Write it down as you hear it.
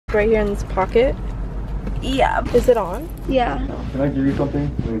Right here in this pocket. Yeah. Is it on? Yeah. Can I give you something?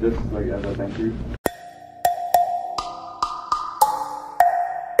 Just like as a thank you.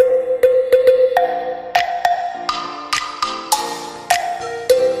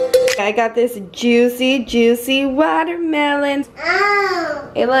 I got this juicy watermelon.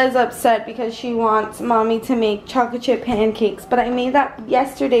 Oh. Ayla is upset because she wants mommy to make chocolate chip pancakes, but I made that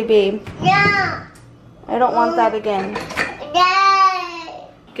yesterday, babe. Yeah. I don't want that again. Yeah.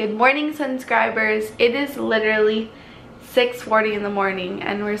 Good morning, subscribers. It is literally 6:40 in the morning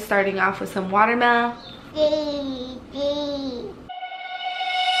and we're starting off with some watermelon.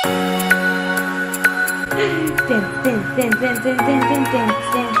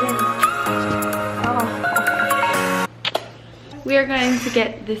 We are going to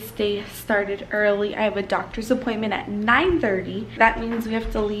get this day started early. I have a doctor's appointment at 9:30. That means we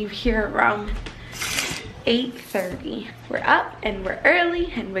have to leave here around 8:30. We're up and we're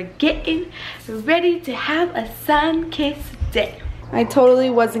early and we're getting ready to have a sun-kissed day. I totally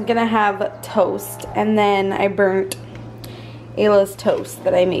wasn't gonna have toast and then I burnt Ayla's toast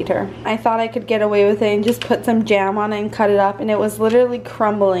that I made her. I thought I could get away with it and just put some jam on it and cut it up, and it was literally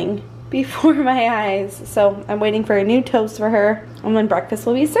crumbling before my eyes. So I'm waiting for a new toast for her and then breakfast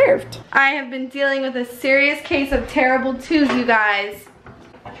will be served. I have been dealing with a serious case of terrible twos, you guys.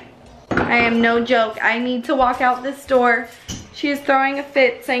 I am no joke. I need to walk out this door. She is throwing a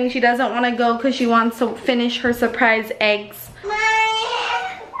fit saying she doesn't want to go because she wants to finish her surprise eggs.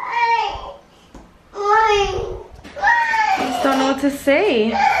 I just don't know what to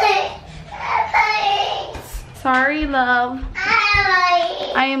say. Sorry, love.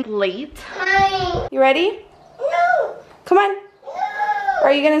 I am late. You ready? No. Come on. No.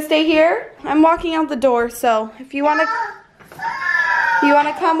 Are you gonna stay here? I'm walking out the door, so if you wanna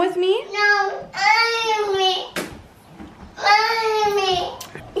come with me? No.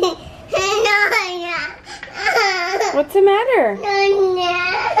 What's the matter?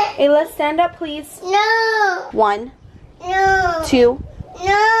 Ayla, stand up, please. No. 1. No. 2.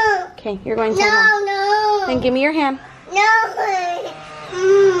 No. Okay, you're going to mom. No. Then give me your hand. No.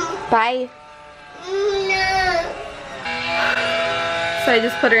 Bye. No. So I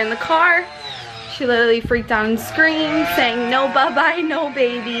just put her in the car. She literally freaked out and screamed, saying no bye-bye, no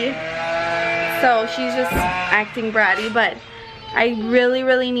baby. So she's just acting bratty, but I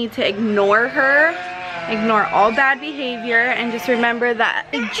really need to ignore her. Ignore all bad behavior and just remember that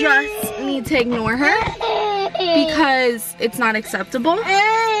I just need to ignore her because it's not acceptable.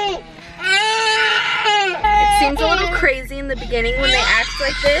 It seems a little crazy in the beginning when they act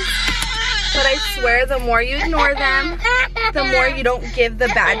like this, but I swear the more you ignore them, the more you don't give the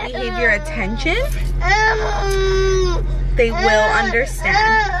bad behavior attention, they will understand.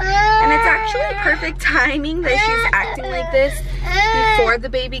 And it's actually perfect timing that she's acting like this before the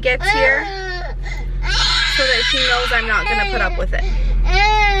baby gets here, so that she knows I'm not gonna put up with it.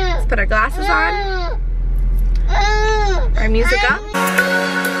 Let's put our glasses on, our music up.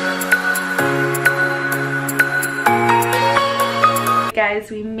 Guys,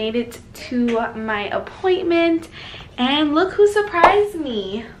 we made it to my appointment and look who surprised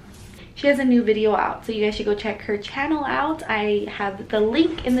me. She has a new video out, so you guys should go check her channel out. I have the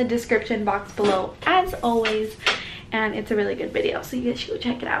link in the description box below as always. And it's a really good video, so you guys should go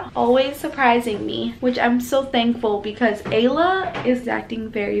check it out. Always surprising me, which I'm so thankful because Ayla is acting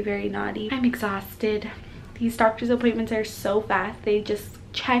very naughty. I'm exhausted. These doctor's appointments are so fast. They just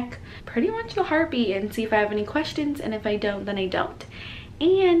check pretty much the heartbeat and see if I have any questions, and if I don't, then I don't.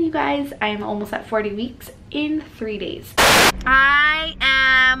 And you guys, I'm almost at 40 weeks in 3 days. I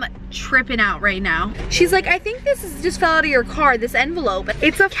am tripping out right now. She's like, I think this just fell out of your car, this envelope.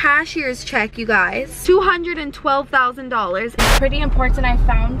 It's a cashier's check, you guys. $212,000. It's pretty important. I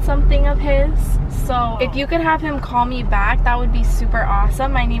found something of his. So if you could have him call me back, that would be super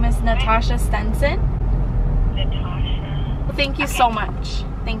awesome. My name is Natasha Stenson. Natasha. Thank you so much.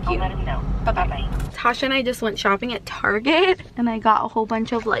 Thank you. I'll let him know. Bye-bye. Tasha and I just went shopping at Target and I got a whole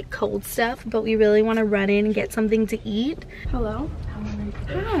bunch of like cold stuff, but we really want to run in and get something to eat. Hello?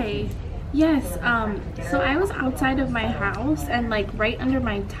 Hi. Yes, so I was outside of my house and like right under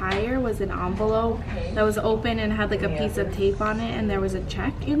my tire was an envelope that was open and had like a piece of tape on it, and there was a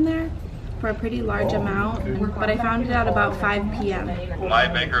check in there for a pretty large amount, but I found it at about 5 p.m. My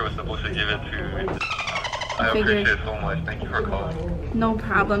banker was supposed to give it to I appreciate it so much. Thank you for calling. No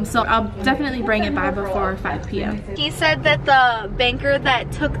problem. So I'll definitely bring it by before 5 p.m. He said that the banker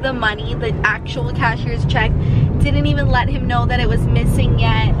that took the money, the actual cashier's check, didn't even let him know that it was missing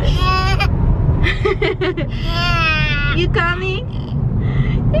yet. You coming?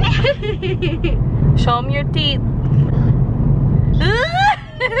 Show him your teeth.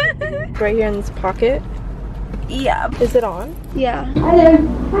 right here in this pocket. Yeah. Is it on? Yeah. Hi there.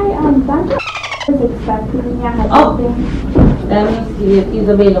 Hi, Dr. is expecting me. I had something. Let me see if he's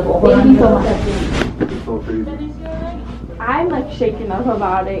available. Thank you so much. It's so crazy. I'm like shaking up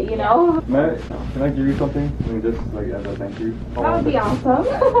about it, you know? Can I give you something? Just like as a thank you. That would be awesome.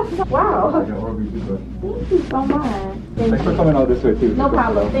 Wow. Thank Thank you so much. Thanks for coming out this way too. No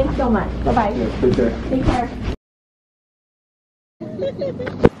problem. Thanks so much. Bye-bye. Yeah, take care. Take care.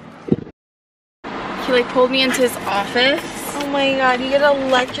 He like pulled me into his office. Oh my god, you get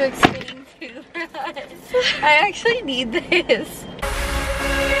electric spinning toothbrush. I actually need this.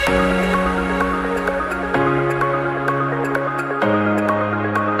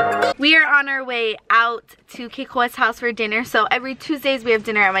 We are on our way out to KANEOHE's house for dinner. So every Tuesdays we have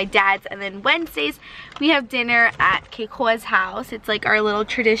dinner at my dad's, and then Wednesdays we have dinner at KANEOHE's house. It's like our little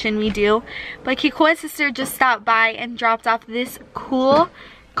tradition we do. But KANEOHE's sister just stopped by and dropped off this cool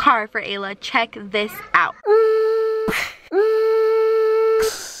car for Ayla. Check this out.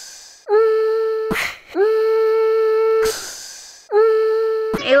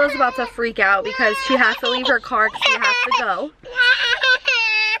 Ayla's about to freak out because she has to leave her car because she has to go.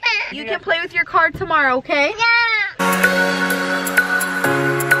 You can play with your car tomorrow, okay?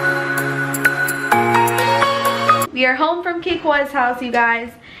 We are home from KANEOHE's house, you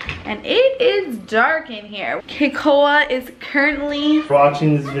guys, and it is dark in here. KANEOHE is currently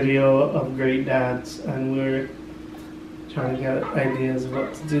watching this video of great dads, and we're trying to get ideas of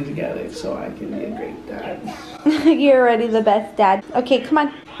what to do together so I can be a great dad. You're already the best dad. Okay, come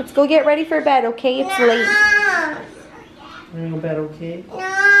on. Let's go get ready for bed, okay? It's late. Are you in bed okay?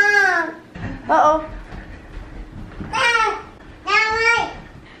 Uh-oh.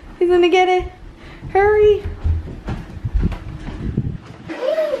 He's gonna get it. Hurry.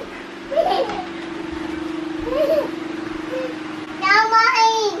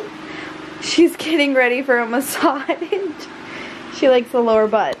 She's getting ready for a massage. She likes the lower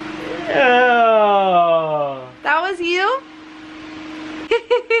butt. Yeah. That was you?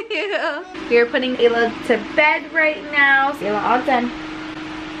 We are putting Ayla to bed right now. So Ayla, all done.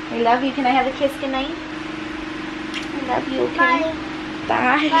 I love you. Can I have a kiss goodnight? I love you, okay?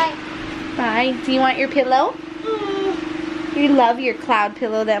 Bye. Bye. Bye. Do you want your pillow? You love your cloud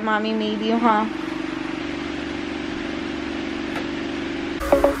pillow that mommy made you, huh?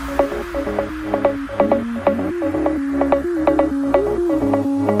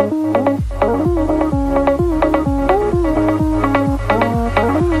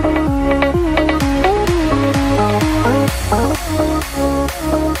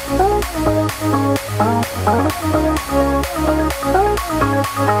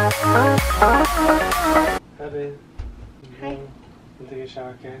 Hi. Hi. I'll take a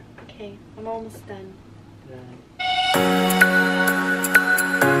shower, okay? Okay, I'm almost done.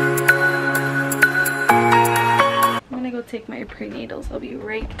 I'm gonna go take my prenatals. I'll be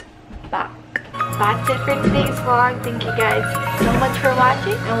right back. That's it for today's vlog. Thank you guys so much for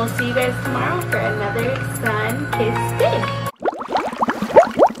watching, and we'll see you guys tomorrow for another Sun Kiss Day.